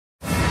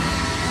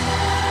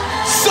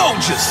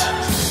soldiers,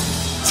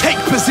 take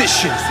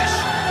position.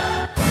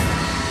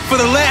 For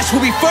the last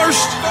will be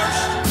first,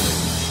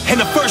 and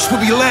the first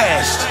will be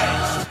last.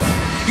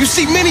 You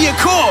see, many are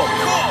called,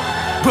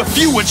 but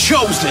few are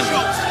chosen.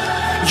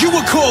 You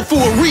were called for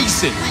a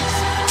reason,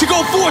 to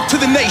go forth to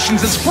the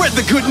nations and spread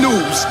the good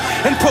news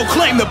and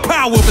proclaim the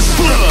power of his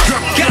blood.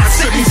 God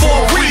sent me for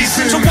a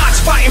reason, to watch,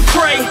 fight, and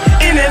pray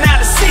in and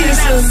out of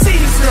season.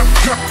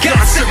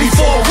 God sent me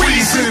for a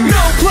reason.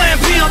 No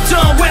plan B, I'm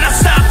done when I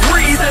stop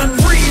breathing.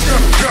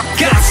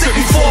 God sent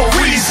me for a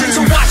reason,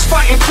 to watch,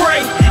 fight, and pray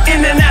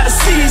in and out of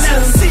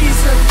season.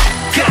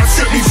 God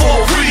sent me for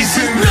a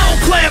reason. No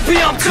plan B,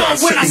 I'm done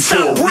when I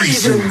stop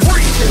breathing.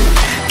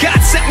 God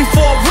sent me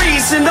for a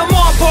reason. I'm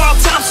on borrowed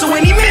time, so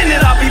any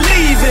minute I'll be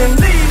leaving.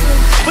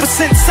 But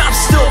since I'm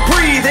still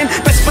breathing,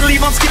 best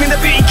believe I'm skimming the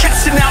beat,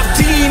 casting out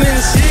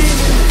demons.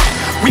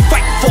 We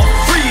fight for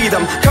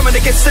freedom, coming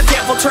against the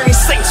devil, turning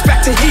saints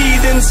back to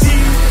heathens.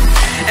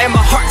 And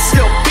my heart's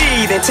still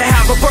beating, to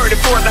have a burden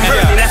for the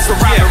hurting, that's the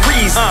right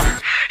reason.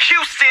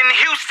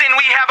 Houston,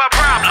 we have a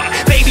problem.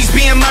 Babies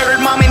being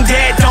murdered, mom and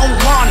dad don't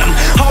want them.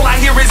 All I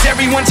hear is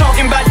everyone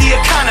talking about the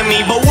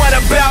economy, but what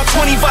about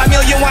 25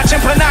 million watching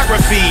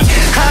pornography?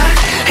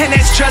 Huh? And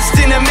that's just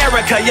in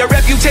America. Your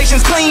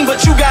reputation's clean,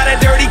 but you got a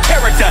dirty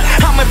character.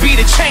 I'ma be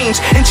the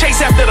change and chase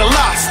after the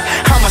lost.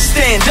 I'ma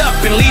stand up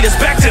and lead us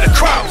back to the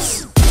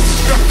cross.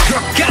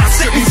 God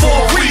sent me for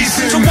a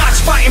reason, to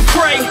watch, fight, and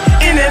pray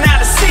in and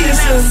out of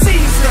season.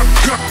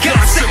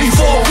 God sent me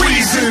for a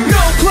reason.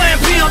 No plan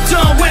B, I'm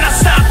done when I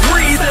stop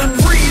breathing.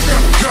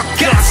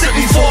 God sent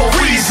me for a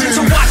reason,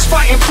 to watch,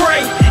 fight, and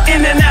pray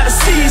in and out of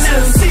season.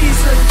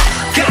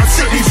 God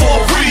sent me for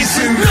a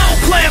reason. No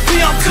plan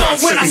B, I'm done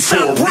when I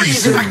stop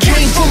breathing. I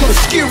came from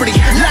obscurity,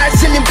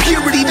 lies and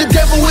impurity. The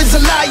devil is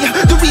a liar,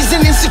 the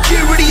reason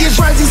insecurity is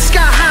rising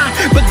sky high,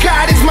 but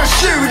God is my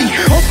surety.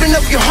 Open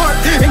up your heart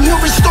and he'll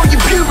restore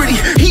your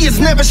purity. He is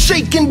never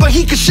shaken, but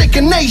he can shake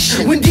a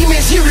nation. When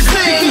demons hear his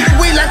name, they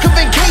away like a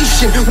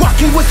vacation.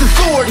 Walking with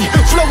authority,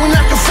 flowing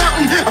like a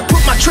fountain. I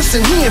put my trust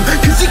in him,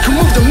 cause he can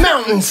move the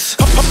mountains.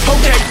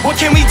 Okay, what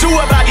can we do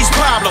about these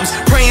problems?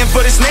 Praying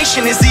for this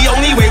nation is the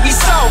only way we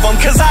solve them.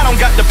 Cause I don't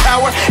got the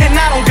power and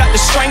I don't got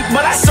the strength,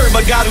 but I serve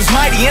a God who's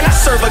mighty and I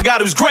serve a God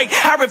who's great.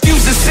 I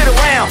refuse to sit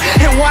around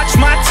and watch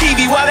my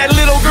TV while that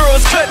little girl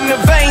is cut in the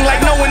vein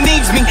like no one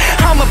needs me.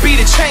 I'ma be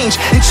the change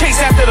and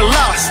chase after the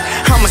lost.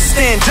 I'ma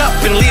stand up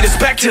and lead us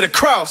back to the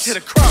cross.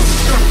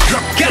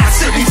 God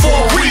sent me for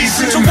a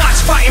reason, to watch,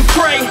 fight, and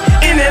pray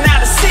in and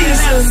out of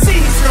season.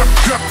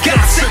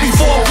 God sent me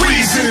for a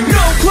reason.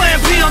 No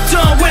plan B, I'm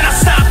done when I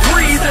stop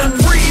breathing.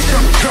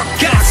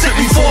 God sent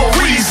me for a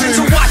reason,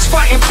 to watch,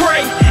 fight, and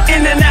pray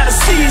in and out of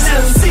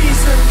season.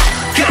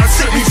 God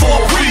sent me for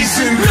a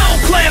reason. No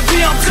plan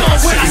B, I'm done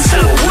when I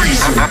stop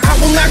breathing. I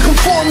will not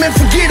conform and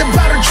forget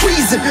about her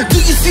treason. Do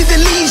you see the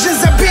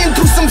lesions? I've been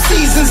through some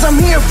seasons. I'm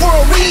here for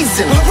a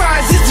reason.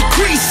 Arize is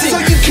decreasing, so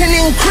you can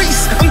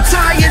increase. I'm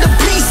tired of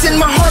piecing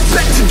my heart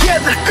back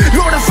together.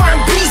 Lord, I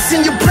find peace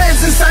in your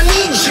presence. I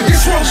need you.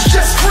 This world's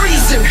just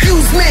freezing.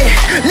 Use me,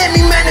 let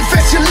me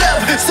manifest your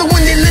love, so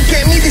when they look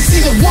at me, they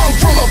see the one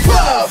from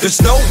above.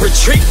 There's no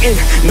retreating,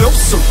 no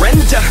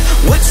surrender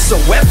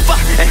whatsoever,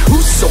 and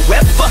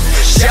whosoever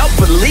shall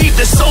believe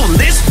the soul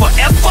lives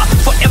forever,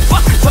 forever,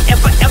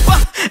 forever, ever,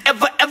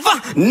 ever, ever.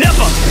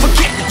 Never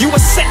forget you were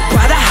sent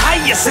by the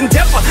highest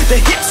endeavor. The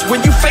hits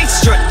when you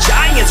face your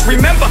giants.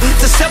 Remember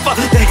to sever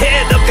the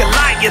head of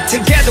Goliath.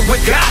 Together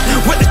with God,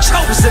 we're the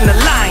chosen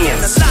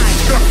alliance.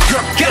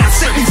 God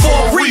sent me for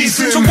a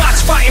reason, to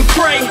watch, fight, and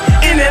pray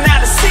in and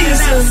out of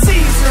season.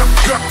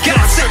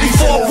 God sent me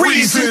for a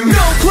reason.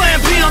 No plan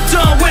B, I'm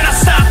done when I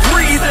stop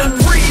breathing.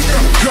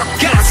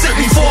 God sent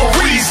me for a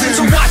reason,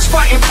 to watch,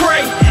 fight, and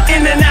pray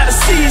in and out of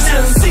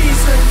season.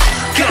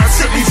 God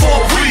sent me for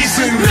a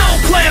reason. No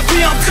plan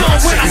B, I'm done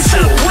when I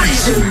stop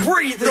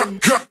breathing.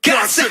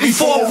 God sent me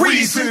for a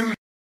reason.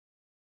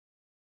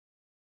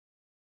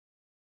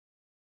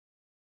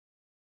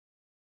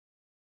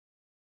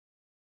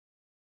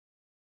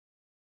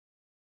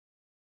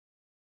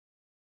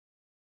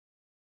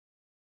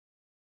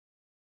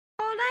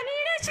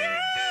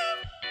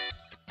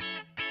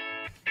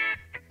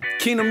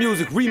 Kingdom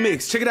Music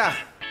Remix, check it out.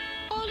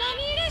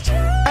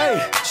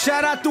 Hey,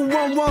 shout out to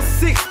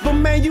 116, but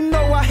man, you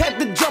know I had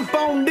to jump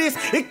on this.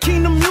 It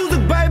Kingdom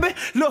Music, baby.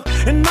 Look,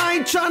 and I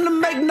ain't trying to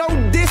make no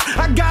diss.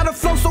 I got a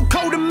flow so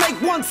cold to make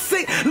one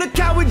sick. Look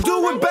how we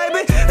do it,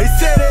 baby. They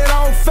said it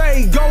all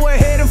fade, go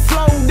ahead and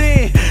flow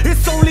then.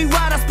 It's only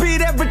right, I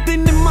spit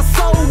everything in my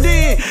soul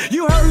then.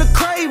 You heard the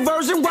Crave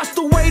version, watch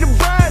the way the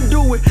bride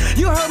do it.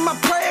 You heard my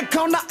prayer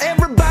call, now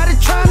everybody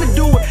trying to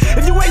do it.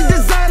 If you ain't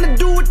designed to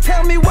do it,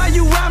 tell me why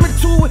you rhyming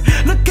to it.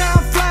 Look how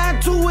I'm flying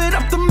to it,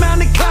 up the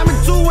mountain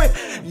climbing to it.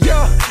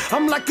 Yeah,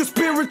 I'm like a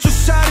spiritual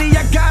shotty.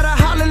 I got a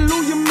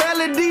hallelujah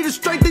melody to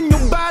strengthen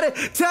your body.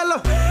 Tell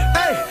her,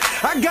 hey,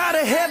 I got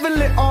a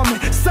heavenly army.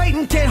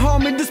 Satan can't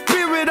harm me. The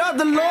spirit of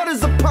the Lord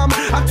is upon me.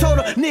 I told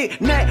her,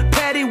 knick, knack,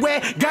 patty,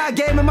 whack. God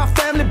gave me my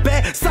family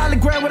back. Solid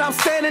ground without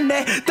standing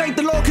there. Thank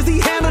the Lord cause he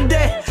handled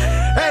that.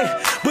 Hey,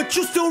 but but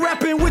you still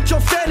rapping with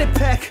your fanny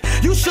pack.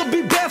 You should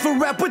be bad for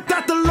rap,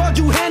 without the Lord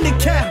you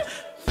handicap.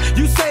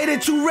 You say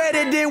that you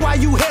ready, then why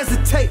you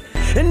hesitate?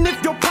 And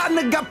if your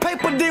partner got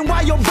paper, then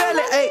why your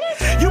belly ache?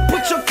 You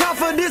put your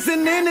confidence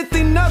in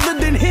anything other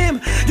than him.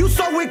 You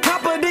so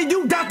incompetent,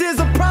 you doubt there's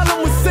a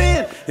problem with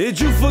sin. Did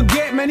you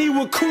forget, man, he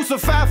was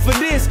crucified for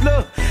this?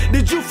 Look,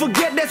 did you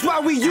forget that's why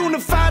we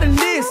unified in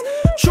this?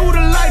 True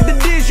to life to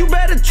this, you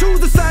better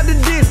choose the side to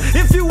this.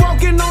 If you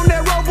walking on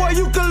that road, boy,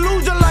 you can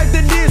lose your life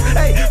to this.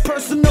 Hey,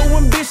 personal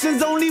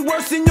ambitions only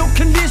worsen your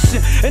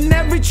condition. And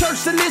every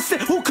church to listen,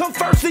 who come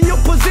first in your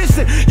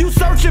position? You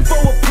searching for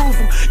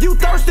approval, you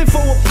thirsting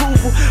for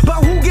approval,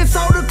 but who gets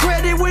all the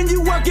credit when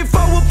you working for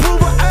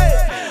approval? Hey,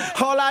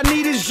 all I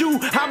need is you,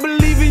 I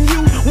believe in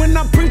you. When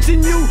I'm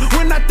preaching you,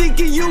 when I think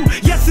of you,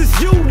 yes it's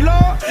you,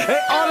 Lord. Hey,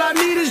 all I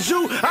need is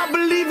you, I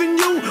believe in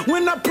you.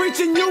 When I'm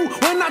preaching you,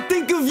 when I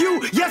think of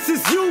you, yes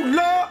it's you,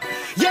 Lord.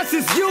 Yes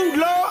it's you,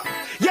 Lord.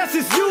 Yes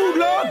it's you,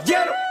 Lord.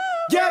 Get him,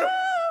 get him.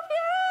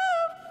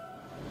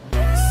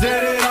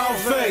 Set it off,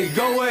 fake,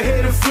 go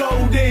ahead and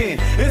flow then.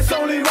 It's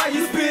only right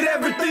you spit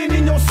everything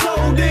in your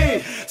soul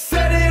then.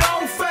 Set it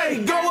off,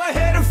 fake, go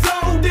ahead and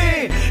flow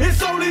then.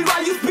 It's only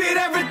right you spit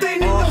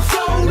everything in your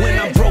soul then. When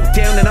I'm broke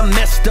down and I'm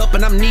messed up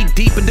and I'm knee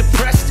deep and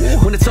depressed,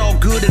 when it's all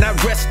good and I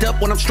rest up,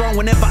 when I'm strong,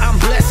 whenever I'm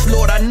blessed,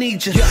 Lord, I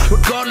need you.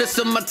 Regardless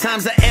of my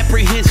times of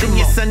apprehension,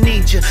 yes, I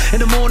need you. In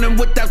the morning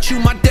without you,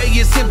 my day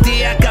is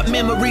empty. I got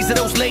memories of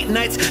those late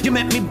nights. You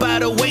met me by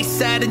the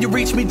wayside and you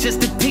reached me just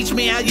to teach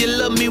me how you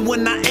love me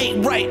when I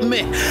ain't right,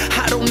 man.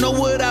 I don't know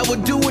what I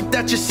would do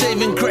without your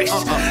saving grace.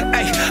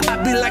 Ay,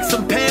 I'd be like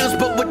some pounds,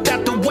 but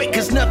without the weight,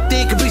 cause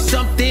nothing can be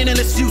something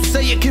unless you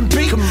say it can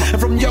be. And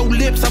from your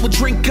lips, I would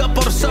drink up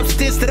all the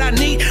substance that I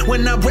need.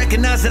 When I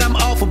recognize that I'm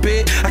off a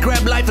bit, I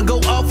grab life and go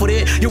off with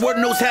it. Your word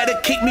knows how to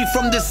keep me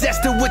from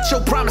disaster with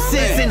your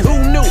promises. And who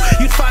knew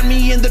you'd find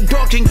me in the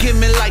dark and give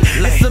me light?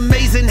 It's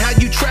amazing how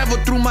you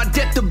traveled through my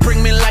death to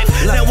bring me life.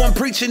 Now I'm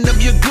preaching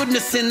of your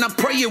goodness and I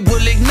pray it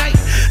will ignite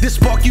the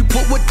spark you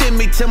put within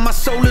me till my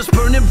soul is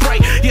burning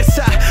bright. Yes,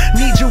 I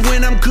need you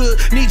when I'm good,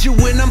 need you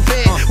when I'm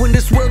bad. When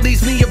this world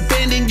leaves me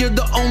abandoned, you're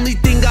the only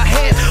thing I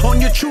have.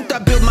 On your truth I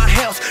build my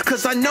house,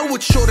 cause I know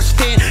it's sure to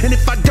stand. And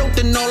if I don't,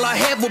 then all I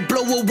have will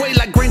blow away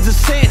like grains of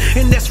sand.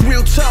 And that's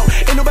real talk,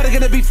 ain't nobody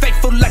gonna be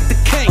faithful like the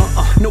king.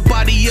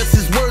 Nobody else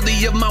is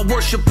worthy of my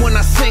worship when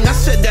I sing. I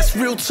said that's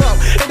real talk,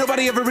 ain't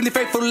nobody ever really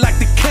faithful like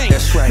the king.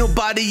 That's right.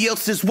 Nobody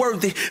else is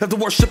worthy of the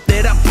worship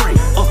that I bring.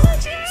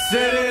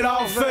 Set it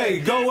off,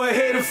 fake, go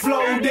ahead and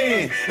flow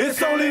then.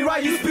 It's only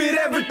right you spit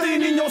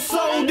everything in your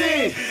soul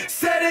then.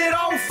 Set it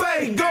off,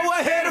 fake, go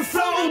ahead and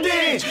flow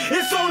then.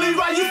 It's only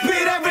right you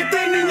spit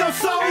everything in your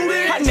soul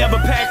then. I never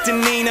packed a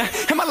Nina,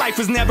 and my life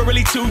was never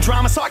really too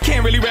drama, so I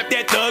can't really rep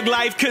that thug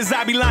life, cause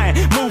I be lying.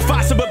 Move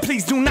faster, but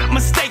please do not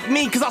mistake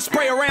me, cause I'll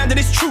spray around and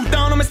it's truth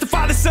on them. It's the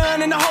Father,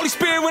 Son, and the Holy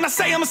Spirit. When I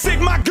say I'ma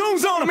sick my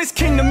goons on them, it's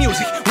kingdom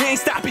music, we ain't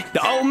stopping.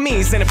 The old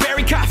me's in a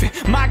buried coffin,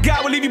 my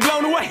God will leave you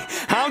blown away.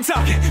 I'm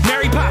talking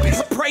Mary Poppins.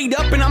 I prayed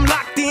up and I'm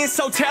locked in,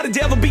 so tell the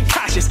devil be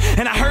cautious.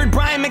 And I heard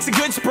Bryann makes a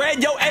good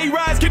spread, yo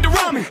Arize get the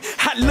ramen.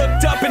 I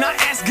looked up and I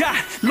asked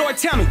God, Lord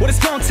tell me what it's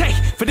gonna take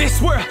for this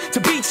world to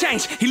be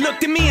changed. He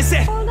looked at me and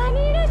said, all I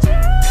need is you.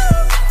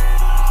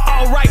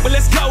 Alright, well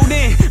let's go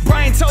then.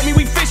 Bryann told me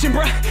we fishing,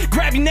 bruh.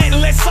 Grab your net and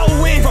let's so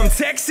win. From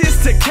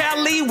Texas to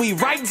Cali, we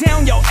right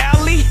down your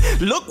alley.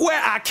 Look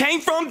where I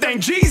came from,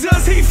 thank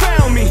Jesus he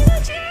found me.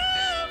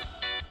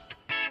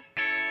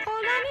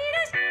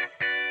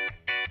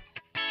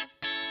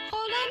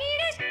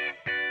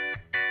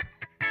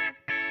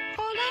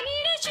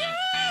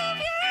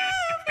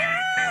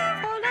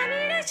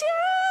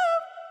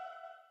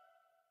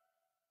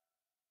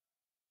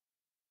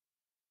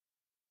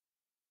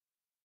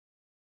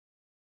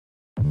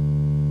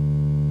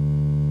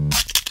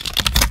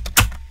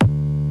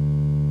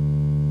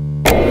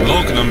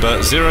 Log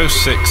number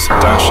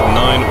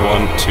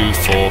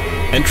 06-9124,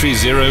 entry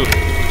 0,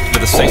 for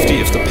the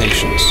safety of the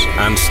patients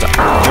and staff.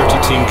 Security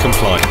team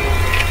comply.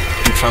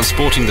 In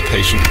transporting the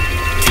patient,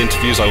 the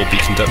interviews I will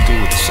be conducting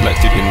with the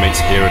selected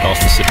inmates here at our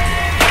facility.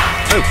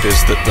 Hope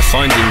is that the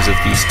findings of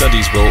these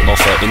studies will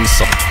offer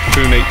insight,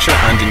 true nature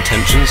and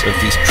intentions of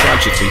these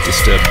tragically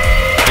disturbing.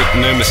 Make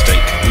no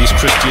mistake, these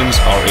Christians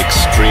are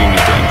extremely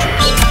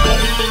dangerous.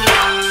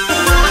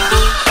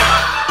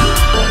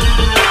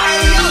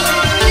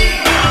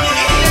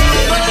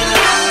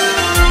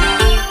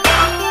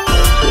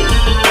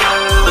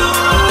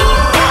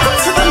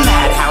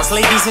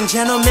 Ladies and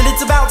gentlemen,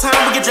 it's about time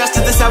we get dressed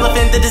to this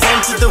elephant that has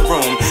entered the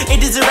room. It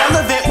is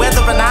irrelevant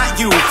whether or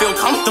not you feel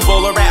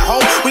comfortable or at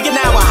home. We can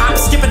now a hop,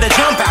 skip, and a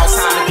jump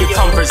outside of your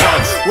comfort zone.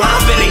 Where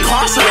I've been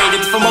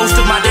incarcerated for most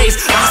of my days.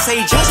 I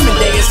say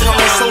judgment day is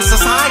coming, so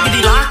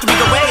society locked me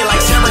away like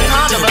Sarah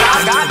Connor. But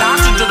I've got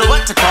doctrine to know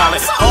what to call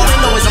it. All I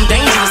know is I'm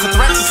dangerous, a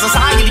threat to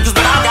society, because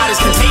what I've got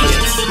is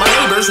contagious. My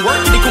neighbors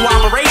working in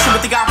cooperation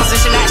with the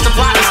opposition asked to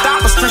plot and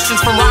stop us Christians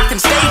from rocking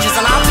stages,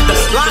 and opted to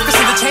lock us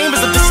in the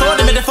chambers of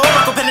disorder,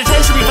 metaphorical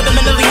penitentiary for the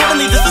mentally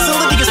heavenly. This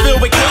facility is filled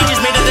with cages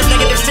made up of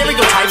negative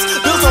stereotypes,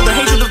 built on the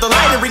hatred of the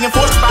light and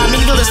reinforced by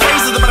meaningless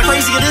phrases about how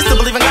crazy it is to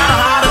believe in God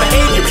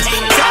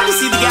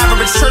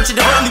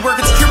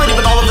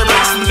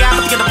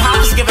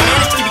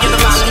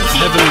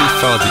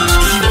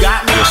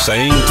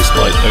saying,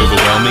 despite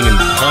overwhelming and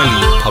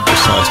highly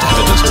publicised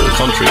evidence to the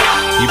contrary,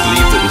 you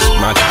believe that this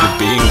magical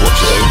being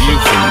watches over you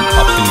from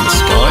up in the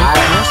sky?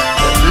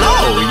 No,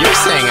 you're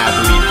saying I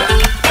believe that.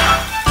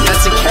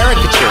 That's a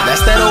caricature.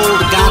 That's that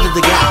old God of the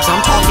Gaps.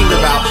 I'm talking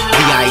about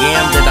the I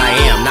am that I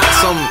am, not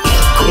some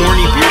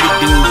corny bearded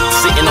dude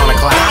sitting on a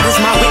cloud. God is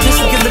my witness,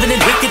 we can living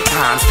in wicked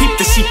times. Peep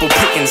the sheeple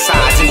picking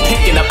sides and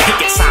picking up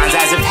picket signs,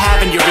 as if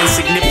having your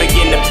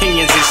insignificant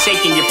opinions and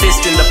shaking your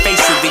fist in the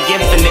face of the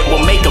infinite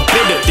will make a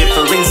bit of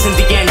difference. In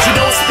the end, you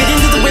don't spit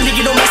into the wind and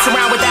you don't mess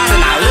around with that,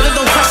 and I literally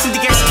don't question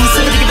the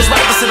exclusivity of his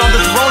right to sit on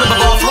the throne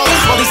above all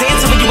thrones, while he's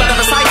answering you out of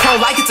a cyclone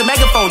like it's a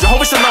megaphone.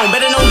 Jehovah Shalom,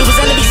 better known to his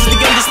enemies as the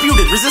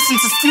undisputed.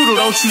 Resistance is futile,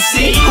 don't you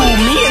see? Who,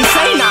 me and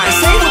Sane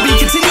will be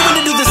continuing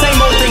to do the same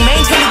old thing,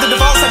 maintaining the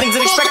default settings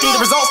and expecting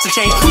the results to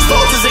change. Whose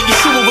fault is it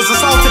Yeshua was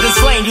assaulted and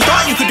slain? You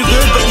thought you could do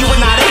good, but you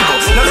were not able.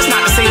 No, that's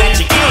not to say that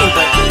you can,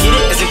 but get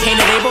it? As in Cain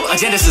and Abel? A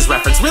Genesis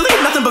reference. Really?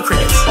 Nothing but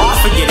critics. Oh,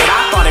 forget it.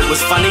 I thought it was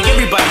funny.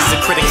 Everybody's a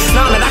critic.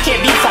 Nah, man, I can't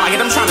be quiet.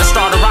 I'm trying to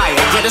start a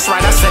riot. Yeah, that's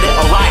right. I said it.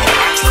 A riot.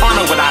 Ask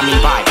Karma what I mean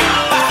by it.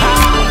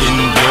 In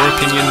your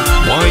opinion,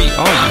 why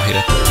are you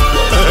here?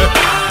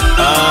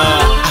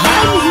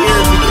 I'm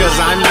here because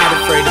I'm not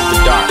afraid of the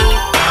dark.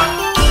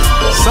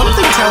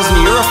 Something tells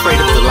me you're afraid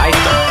of the light,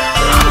 though.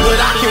 But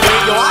I can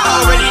wait, yo, I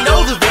already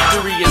know the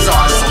victory is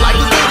ours. So like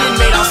a good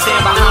inmate, I'll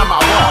stand behind my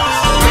walls.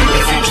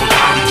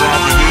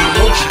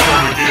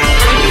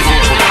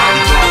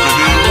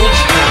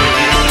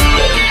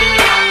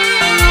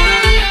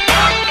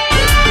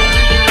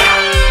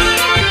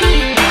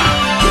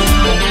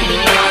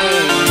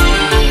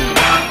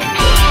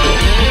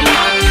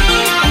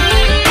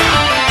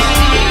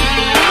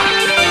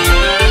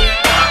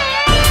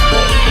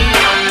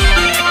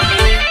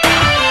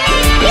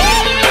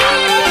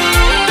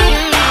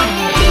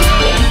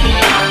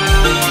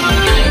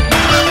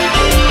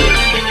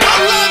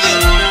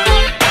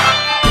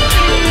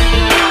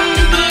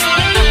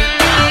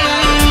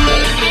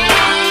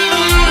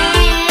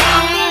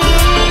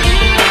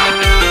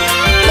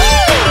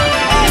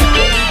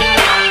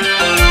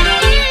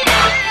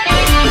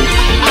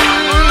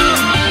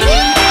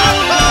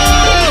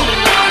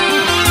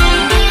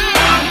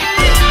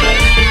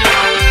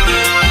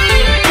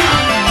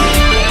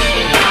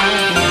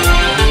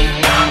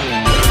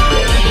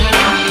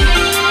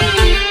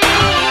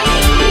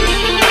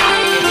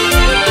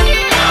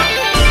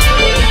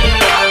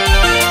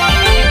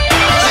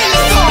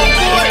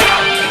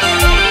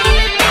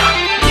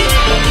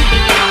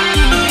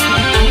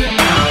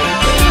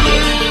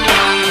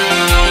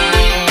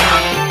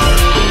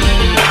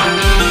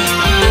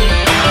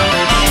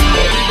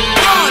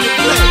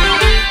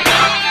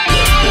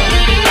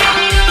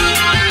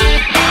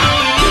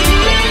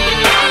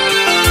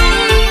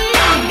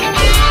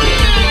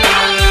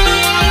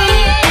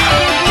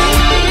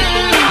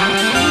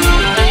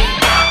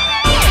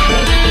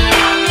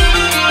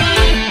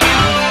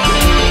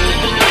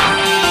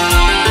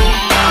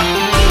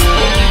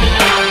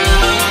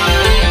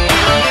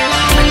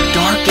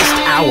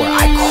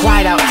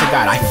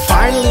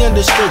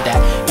 Understood that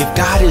if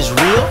God is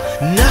real,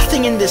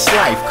 nothing in this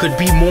life could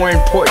be more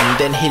important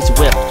than his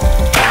will.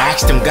 I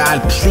asked him, God,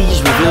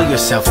 please reveal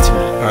yourself to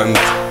me. And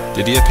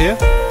did he appear?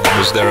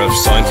 Was there a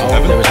sign from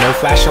heaven? There was no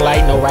flashing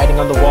light, no writing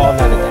on the wall,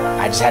 none of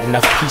that. I just had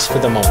enough peace for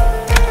the moment.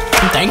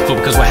 I'm thankful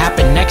because what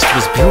happened next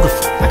was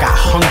beautiful. I got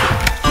hungry.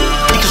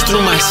 Because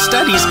through my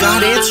studies, God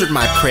answered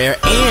my prayer,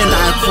 and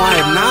I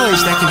acquired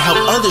knowledge that can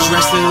help others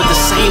wrestling with the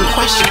same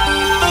question.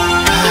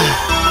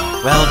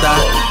 Well,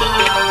 Doc,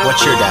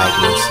 what's your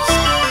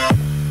diagnosis?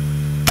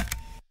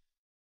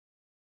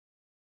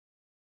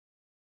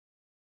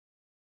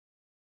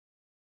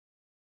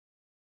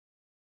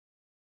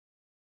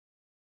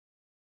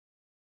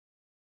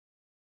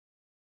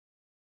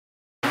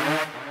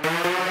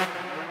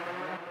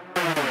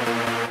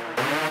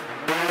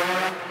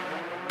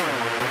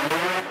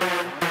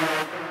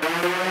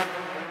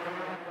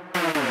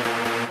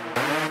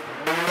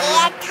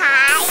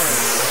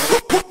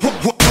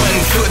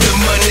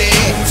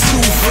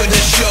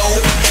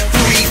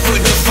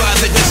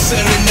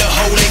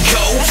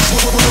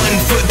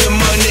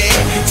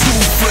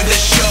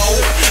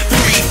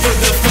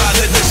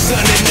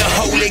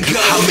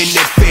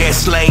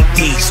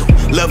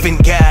 Loving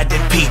God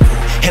and people,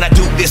 and I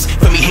do this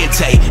for me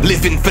gente,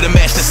 living for the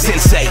master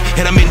sensei,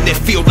 and I'm in that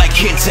field like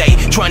Kente,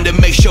 trying to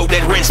make sure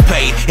that rent's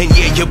paid. And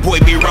yeah, your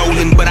boy be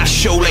rolling, but I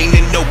sure ain't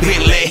in no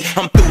Bentley.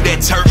 I'm through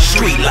that turf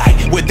street light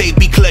where they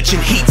be clutching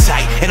heat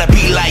tight, and I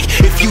be like,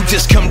 if you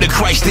just come to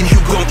Christ, then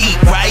you gon' eat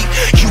right.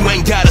 You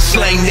ain't gotta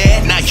slang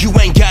that, nah, you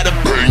ain't gotta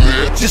bang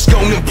that. Just go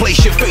and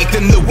place your faith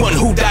in the one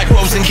who died,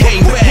 rose, and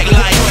came back.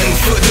 Like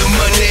 1 for the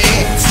money,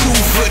 2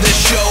 for the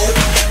show,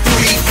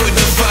 3 for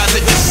the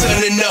Father, the Son,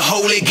 and the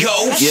Holy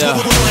Ghost.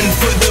 1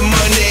 for the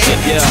money,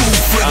 2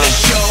 for the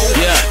show,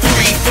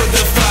 3 for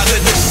the Father,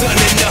 the Son,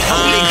 and the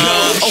Holy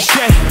Ghost.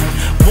 Okay,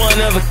 one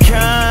of a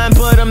kind,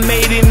 but I'm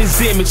made in his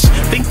image.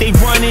 Think they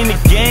running the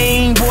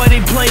game, boy,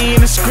 they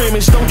playing the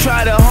scrimmage. Don't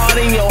try to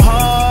harden your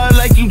heart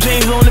like you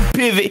James on the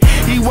pivot.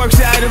 He works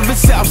out of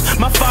his house.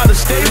 My father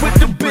stayed with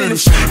the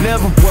business.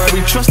 Never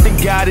worried, trusted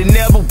God and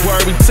never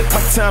worried. Took my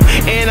time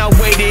and I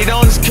waited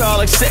on his call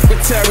like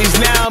secretaries.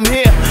 Now I'm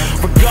here,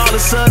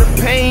 regardless of the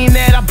pain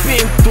that I've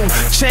been through.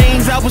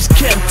 Chains I was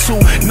kept to,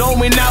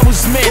 knowing I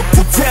was meant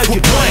to tell you.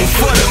 One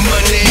for the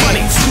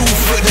money, two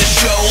for the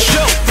show,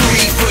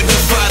 three for the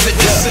Father,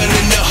 the Son,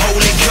 and the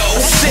Holy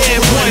Ghost. Said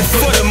one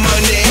for the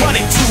money,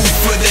 two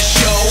for the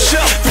show,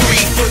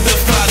 three for the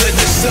Father,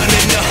 the Son,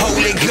 and the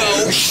Holy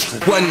Ghost.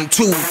 1,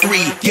 2,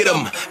 3, get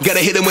 'em. Gotta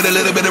hit 'em with a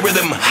little bit of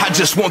rhythm. I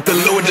just want the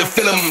Lord to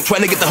fill 'em.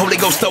 Trying to get the Holy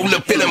Ghost all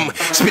up in 'em.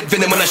 Spit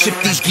venom when I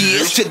shift these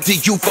gears. To the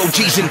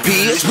UFOGs and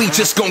peers. We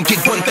just gon' get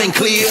one thing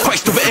clear.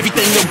 Christ over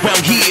everything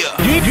around here.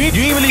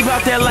 You ain't really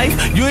about that life.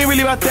 You ain't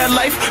really about that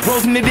life.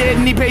 Rose from the dead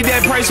and he paid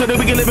that price so that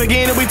we can live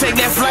again and we take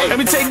that flight. And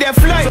we take that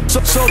flight.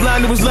 So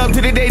blind it was love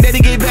to the day that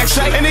he gave back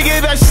sight. And he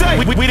gave back sight.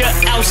 We the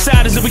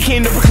outsiders and we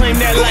came to proclaim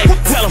that life.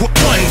 Tell 'em.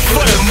 1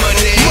 for the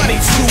money,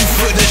 2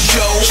 for the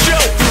show,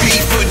 3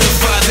 for the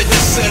Father,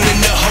 the Son,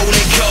 and the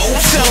Holy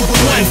Ghost.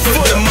 1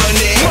 for the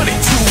money,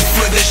 2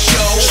 for the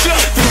show,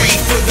 3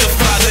 for the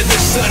Father, the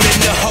Son,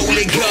 and the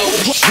Holy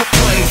Ghost.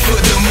 1 for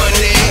the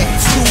money,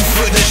 2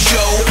 for the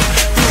show,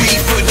 3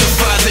 for the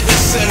Father, the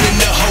Son, and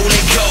the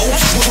Holy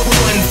Ghost.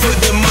 1 for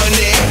the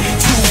money,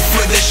 2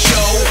 for the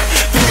show,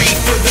 3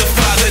 for the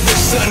Father, the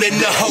Son, and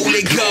the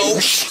Holy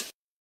Ghost.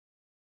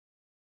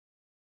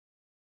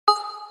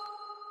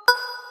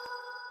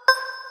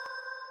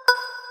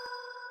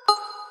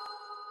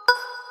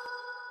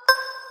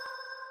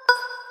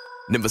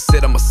 Never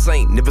said I'm a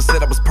saint, never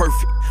said I was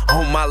perfect.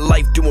 All my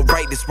life doing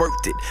right is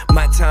worth it.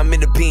 My time in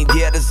the pen,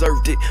 yeah, I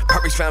deserved it.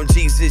 PyRexx found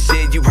Jesus,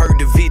 yeah, you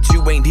heard of it.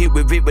 You ain't here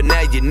with it, but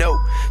now you know.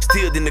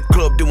 Still in the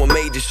club doing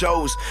major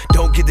shows.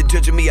 Don't get the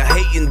judge of me, I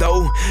hating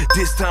though.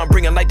 This time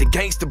bringing like the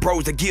gangster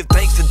bros. I give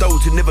thanks to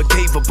those who never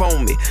gave up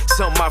on me.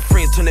 Some of my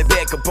friends turned their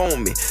back up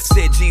on me.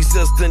 Said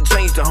Jesus done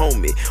changed the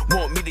homie.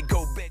 Want me to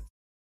go back.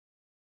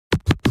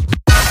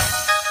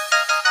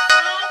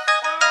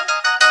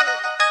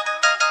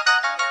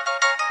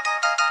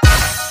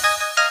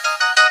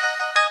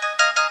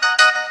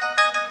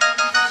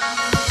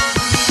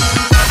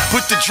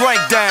 Put the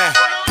drink down,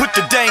 put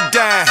the dank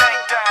down.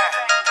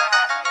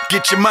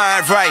 Get your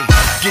mind right.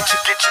 Get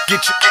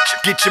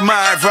your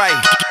mind right.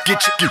 Get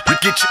your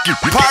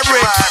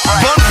PyRexx,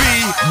 Bun B,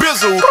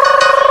 Bizzle.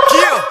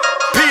 Yeah,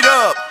 Peter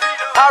up.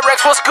 PyRexx,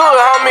 what's good,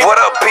 homie? What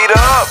up, Peter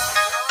up?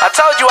 I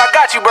told you I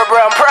got you, bro.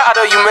 I'm proud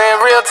of you, man.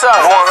 Real talk.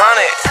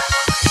 100.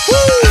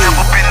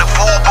 Never been a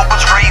fool, but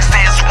was raised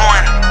as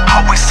one.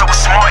 Always so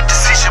smart,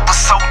 decision was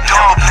so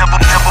dumb. Never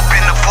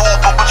been a fool,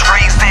 but was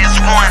raised as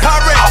one.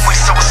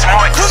 Always so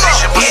smart,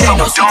 decision was so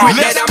no dumb. secret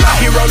that I'm out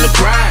here on the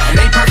grind.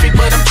 Ain't perfect,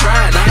 but I'm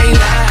trying. I ain't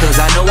lying, cause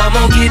I know I'm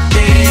gon' get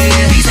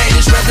there. These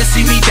haters rather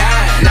see me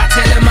die, and I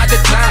tell them I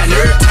decline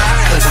every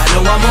time, cause I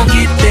know I'm gon'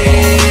 get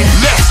there.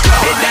 Let's go.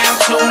 Been down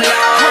too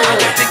long, I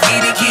got to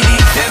get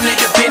it. Family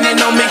depending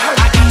on me,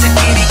 I got to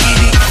get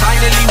it.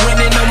 Finally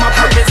winning on my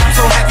purpose, I'm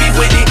so happy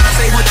with it.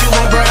 Say what you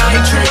want, bro, I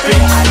ain't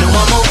tripping. I know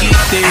I'm gon' get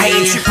there. I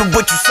ain't tripping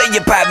what you say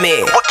about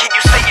me. What can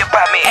you say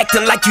about me?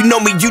 Acting like you know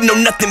me, you know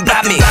nothing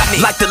about me.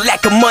 Like the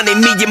lack of money,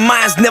 me and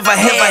mine's never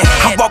had.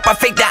 I walk by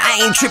faith that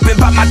I ain't tripping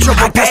by my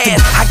trouble past.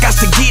 I got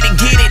to get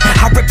it.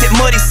 I rep that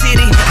muddy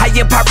city. I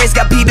am PyRexx,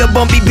 got Peter,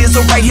 Bun B,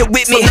 Bizzle right here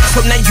with me.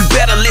 So now you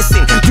better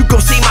listen, you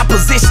gon' see my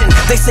position.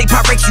 They say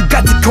PyRexx, you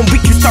got to come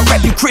weak, you start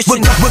rapping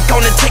Christian. We're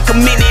gonna take a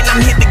minute,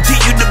 I'm here to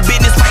give you the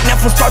business. Right now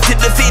from start to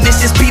the finish,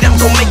 this beat I'm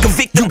gon' make a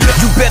victim.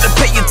 You better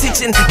pay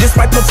attention, this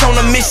right puts on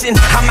a mission.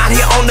 I'm out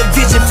here on a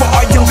vision for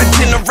our younger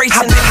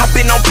generation. I've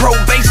been on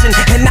probation,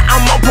 and now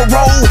I'm on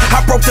parole.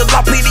 I broke the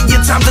law plenty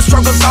of times, the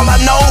struggle's all I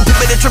know.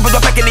 People that triple go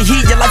back in the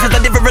heat, your life is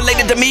not different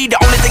related to me. The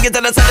only thing is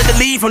that I decided to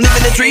leave from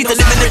living in trees to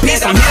living in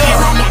peace. I'm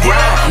here on the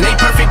grind. Ain't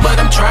perfect, but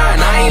I'm trying.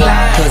 I ain't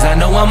lying, cause I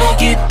know I'm gon'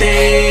 get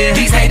there.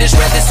 These haters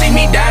rather see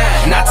me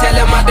die, and I tell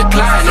them I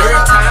decline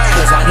every time,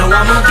 cause I know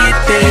I'm gon' get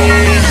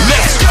there.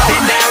 Let's go.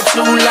 Been down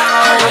too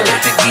long, I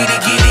got to get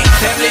it.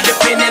 Family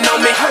depending on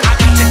me, I got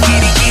to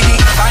get it.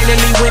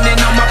 Finally winning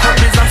on my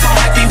purpose, I'm so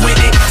happy with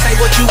it. Say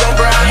what you want,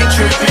 bro, I ain't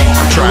tripping.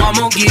 I'm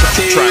gon' get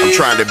there. I'm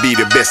trying to be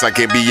the best I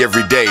can be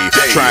every day.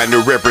 Trying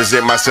to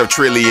represent myself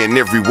truly in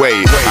every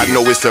way. I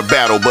know it's a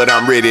battle, but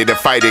I'm ready to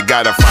fight it.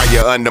 Got a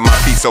fire under my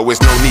feet, so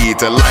it's no need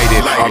to light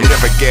it. I'm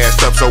never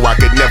gassed up, so I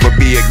could never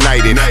be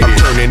ignited. I'm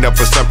turning up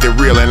for something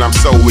real, and I'm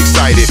so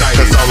excited.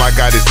 Cause all I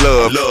got is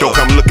love. Don't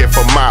come looking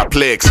for my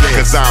plex,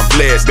 cause I'm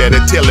blessed that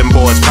are telling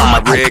boys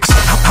PyRexx.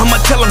 I'ma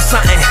tell them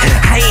something,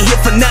 I ain't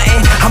here for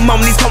nothing. I'm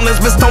on these corners,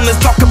 but stoners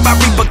talk about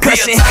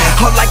repercussion.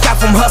 All I got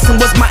from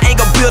hustling was my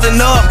anger building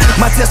up.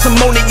 My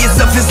testimony is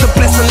a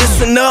blessing,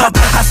 listen up.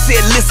 I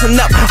said listen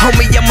up,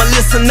 homie, I'm a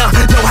listener.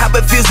 Know how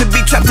it feels to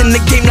be trapped in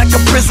the game like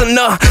a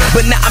prisoner.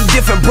 But now I'm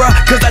different, bruh,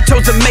 cause I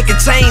chose to make a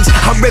change.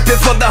 I'm ripping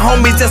for the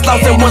homies that's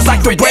lost and ones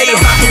like the way.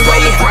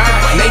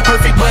 Ain't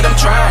perfect, but I'm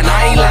trying,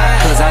 I ain't lying,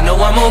 cause I know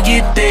I'm gon'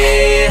 get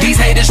there. These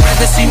haters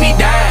rather see me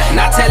die, and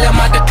I tell them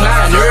I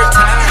decline every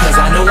time, cause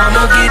I know I'm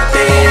gon' get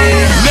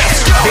there.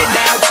 Let's go. Been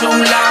down too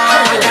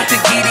long, I got to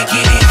get it.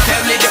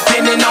 Family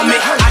depending on me,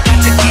 I got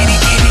to get it.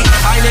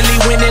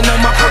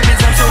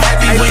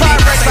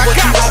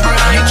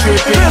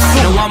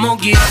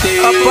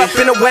 Up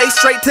and away,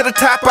 straight to the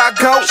top I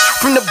go.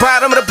 From the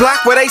bottom of the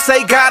block where they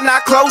say God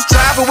not close.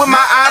 Driving with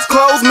my eyes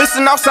closed,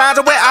 missing all signs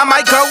of where I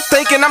might go.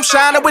 Thinking I'm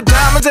shining with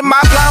diamonds in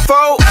my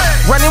blindfold.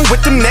 Running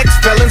with them next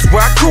felons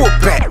where I grew up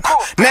at.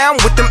 Now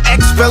I'm with them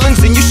ex-felons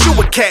and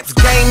Yeshua caps.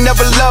 Game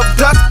never loved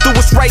us, threw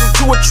us right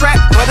into a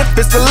trap. But if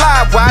it's a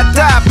lie, why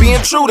die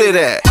being true to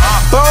that?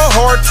 Ball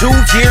hard, 2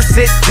 years,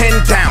 sit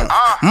 10 down.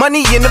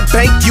 Money in the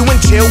bank, you in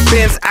jail,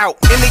 Ben's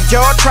out. In the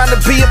yard, trying to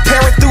be a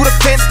parent through the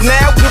fence.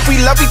 Now, if we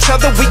love each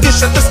other, we can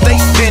shut the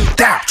state bent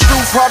down.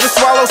 Truth hard to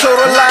swallow, so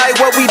the lie,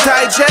 what we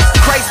digest.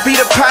 Christ be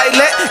the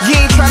pilot, you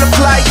ain't trying to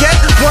fly yet.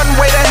 One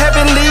way to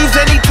heaven leaves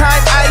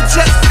anytime I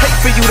just hate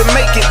for you to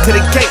make it to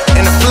the gate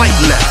and the flight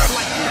left.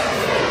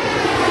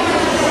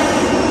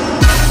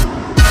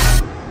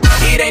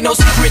 It ain't no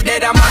secret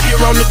that I'm out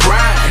here on the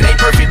grind. Ain't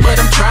perfect, but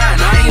I'm trying,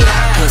 I ain't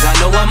lying. Cause I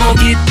know I'm gon'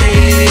 get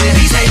there.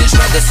 These haters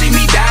rather see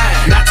me die.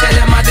 Not tell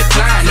them I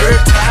decline every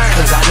time.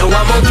 Cause I know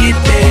I'm gon' get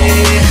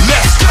there.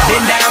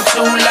 Been down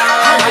too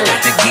long, I got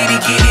to get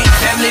it.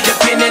 Family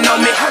depending on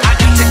me, I got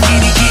to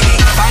get it.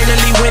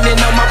 Finally winning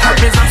on my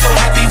purpose, I'm so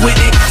happy with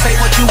it. Say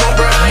what you want,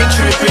 bro, I ain't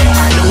tripping.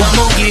 I know I'm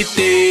gon' get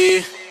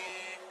there.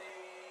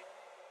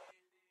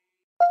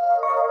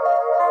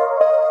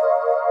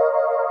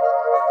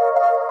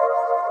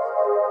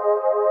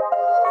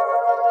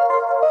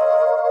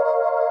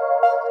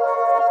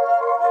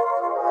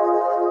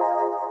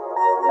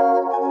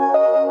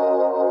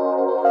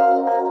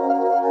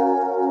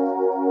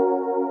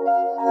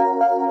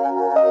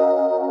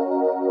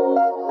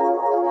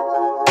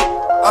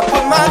 I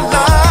put my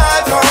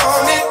life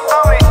on it.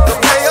 The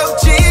way of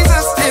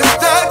Jesus is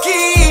the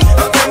key.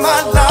 I put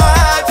my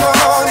life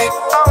on it.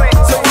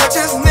 So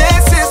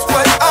righteousness is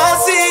what I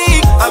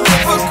see. I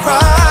live for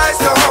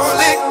Christ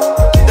only.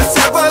 That's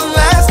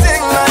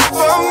everlasting life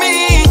for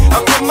me. I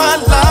put my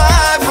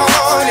life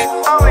on it.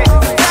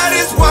 That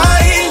is why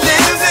He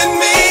lives in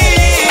me.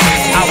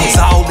 I was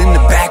all in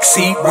the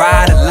backseat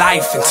ride of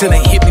life until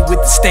they hit me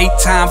with the state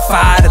time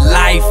fire to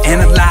life.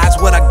 Analyze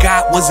what I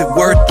got, was it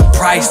worth the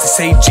price? To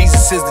say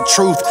Jesus is the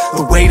truth,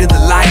 the way to the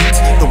light.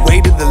 The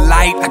way to the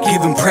light, I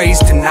give Him praise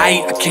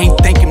tonight. I can't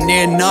thank Him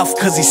near enough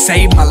cause He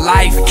saved my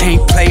life. I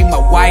can't play my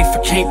wife, I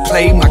can't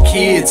play my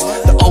kids.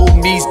 The old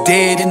me's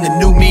dead and the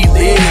new me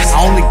lives.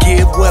 I only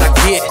give what I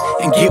get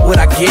and get what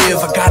I give.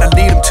 I gotta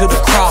lead Him to the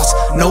cross,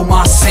 know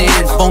my sin.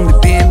 I've only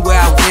been where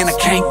I've been, I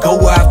can't go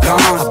where I've gone.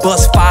 I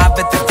bust 5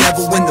 at the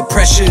devil when the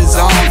pressure is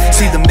on.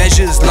 See the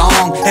measure is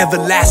long,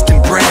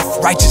 everlasting breath.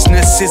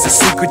 Righteousness is a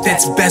secret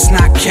that's best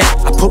not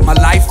kept. I put my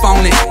life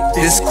on it,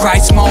 this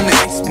Christ moment,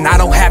 and I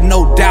don't have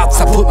no doubts,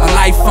 I put my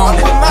life on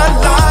it. I put my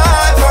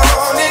life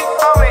on it.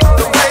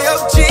 The way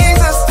of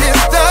Jesus is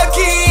the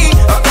key.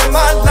 I put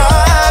my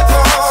life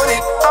on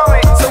it.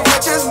 So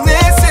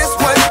righteousness is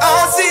what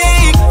I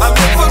see. I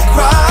live for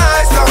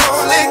Christ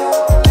only.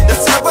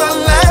 That's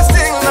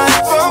everlasting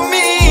life for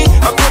me.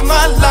 I put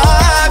my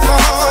life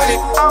on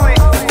it.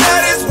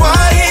 That is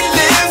why He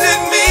lives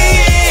in me.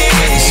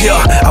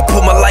 Yeah, I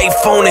put my life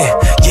on it.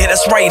 Yeah,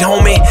 that's right,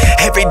 homie.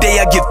 Every day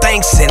I give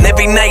thanks and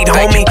every night,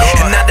 homie.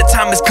 And now the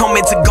time is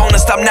coming to go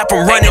and stop now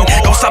from running.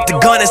 Don't stop the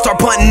gun and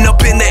start putting up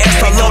in the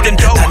extra loading.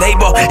 The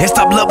neighbor and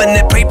stop loving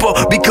that paper,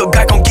 because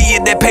God gon' give you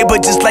that paper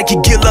just like He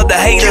give love the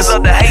haters.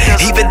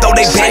 Even though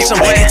they bash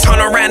Him and turn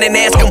around and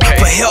ask Him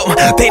for help,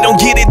 they don't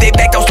get it, they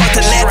back don't start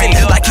to laughing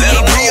like He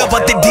ain't real.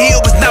 But the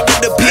deal is not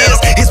what appears,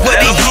 it's what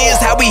He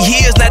hears, how He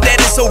hears. Now that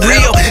is so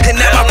real, and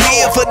now I'm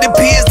here for the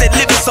peers that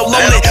living so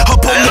lonely.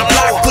 Up on the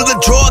block full of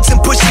drugs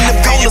and pushing the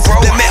goalers.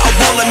 That man, I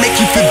wanna make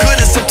you feel good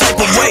in some type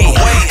of way.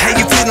 How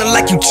you feeling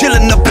like you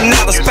chilling up in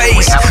outer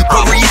space?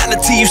 But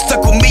reality, you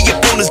stuck with me up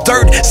on this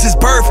dirt since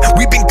birth.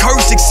 We've been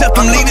cursed, except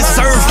I'm leading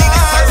serve.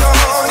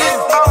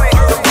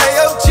 The way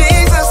of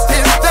Jesus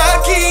is the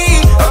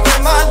key. I put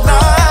my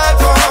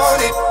life on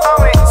it.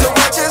 So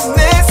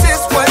righteousness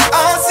is what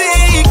I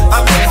see.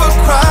 I live for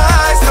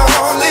Christ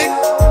only.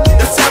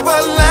 That's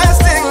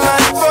everlasting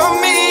life for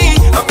me.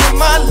 I put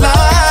my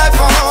life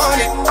on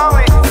it.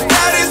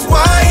 That is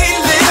why He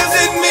lives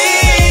in me.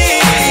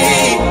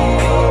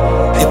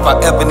 If I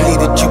ever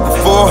needed you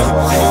before,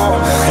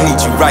 I need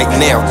you right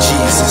now,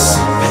 Jesus.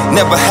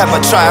 Never have I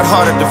tried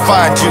harder to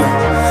find you.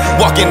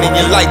 Walking in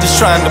your light just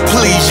trying to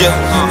please you.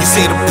 You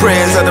say the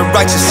prayers of the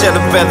righteous shall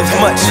avail as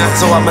much.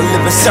 So I'm a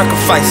living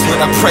sacrifice when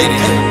I pray to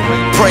you.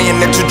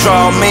 Praying that you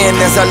draw me in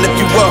as I lift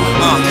you up.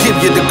 Give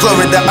you the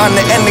glory, the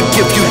honor, and the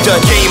gift you done.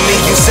 Gave me,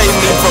 you saved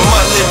me from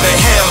a living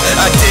hell.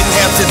 I didn't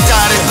have to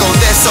die to go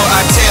there, so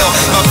I tell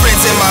my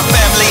friends and my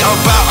family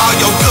about all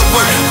your good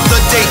work. The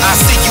day I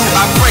see you,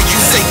 I pray you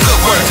say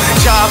good work.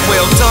 Job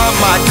well done,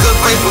 my good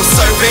faithful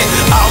servant.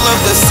 All of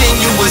the sin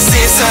you was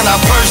in, son, I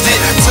purged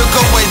it. Took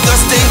away the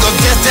sting of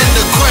death and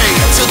the grave.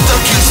 Took the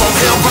keys from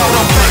hell, brought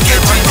them back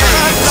every day.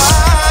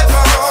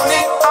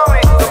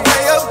 The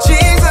way of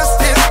Jesus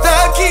is the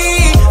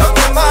key. I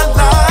put my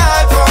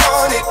life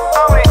on it.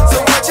 So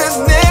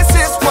righteousness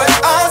is what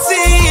I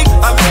see.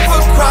 I live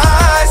for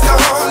Christ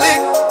only.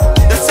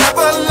 That's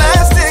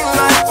everlasting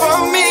life for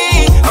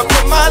me. I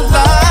put my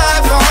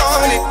life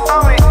on it.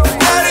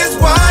 That is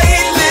why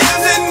He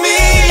lives in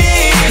me.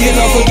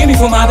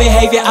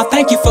 Savior. I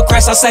thank you for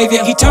Christ our Savior.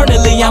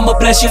 Eternally I'ma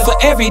bless you for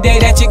every day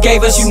that you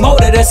gave us. You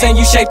molded us and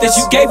you shaped us.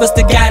 You gave us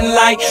the guiding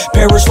light.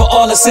 Perish for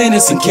all the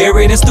sinners and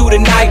carried us through the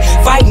night.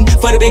 Fighting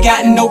for the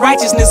begotten, no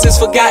righteousness is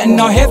forgotten.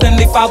 Our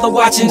Heavenly Father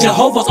watching.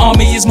 Jehovah's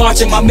army is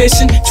marching. My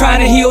mission,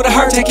 trying to heal the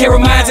hurt, take care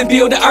of minds and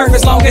build the earth.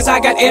 As long as I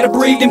got air to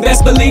breathe, then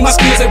best believe my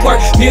skills at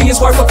work.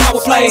 Millions worth of power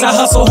plays. I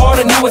hustle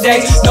harder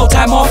nowadays. No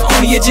time off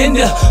on the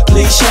agenda.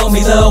 Please show me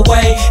the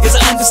way. It's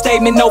an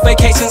understatement, no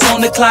vacations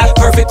on the clock.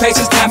 Perfect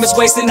patience, time is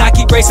wasting. I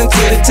keep racing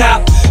to the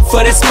top.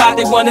 For that spot,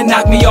 they wanna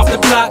knock me off the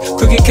block.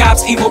 Crooked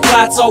cops, evil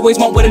plots, always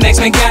want what the next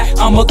man got.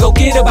 I'ma go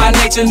get it by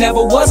nature,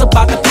 never was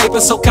about the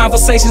paper. So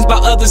conversations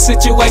about other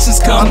situations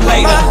come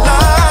later. My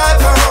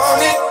life, I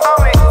own it.